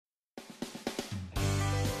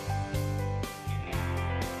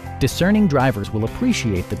discerning drivers will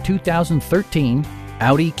appreciate the 2013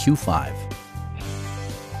 Audi Q5.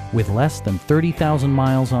 With less than 30,000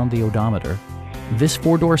 miles on the odometer, this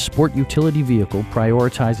four-door sport utility vehicle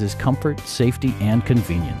prioritizes comfort, safety, and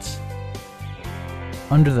convenience.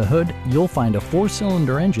 Under the hood, you'll find a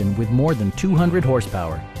four-cylinder engine with more than 200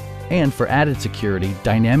 horsepower. And for added security,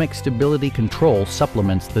 dynamic stability control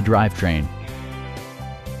supplements the drivetrain.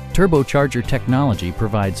 Turbocharger technology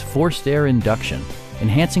provides forced air induction,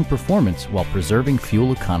 enhancing performance while preserving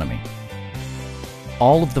fuel economy.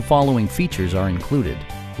 All of the following features are included: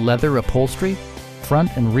 leather upholstery, front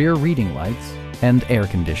and rear reading lights, and air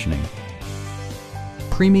conditioning.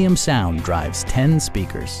 Premium sound drives 10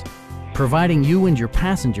 speakers, providing you and your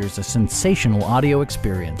passengers a sensational audio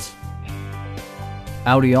experience.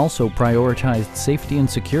 Audi also prioritized safety and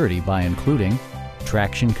security by including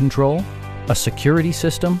traction control, a security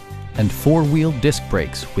system, and four-wheel disc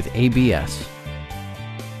brakes with ABS.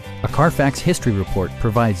 A Carfax history report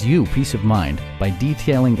provides you peace of mind by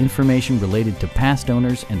detailing information related to past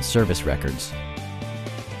owners and service records.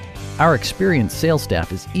 Our experienced sales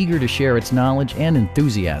staff is eager to share its knowledge and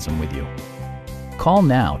enthusiasm with you. Call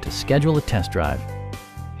now to schedule a test drive.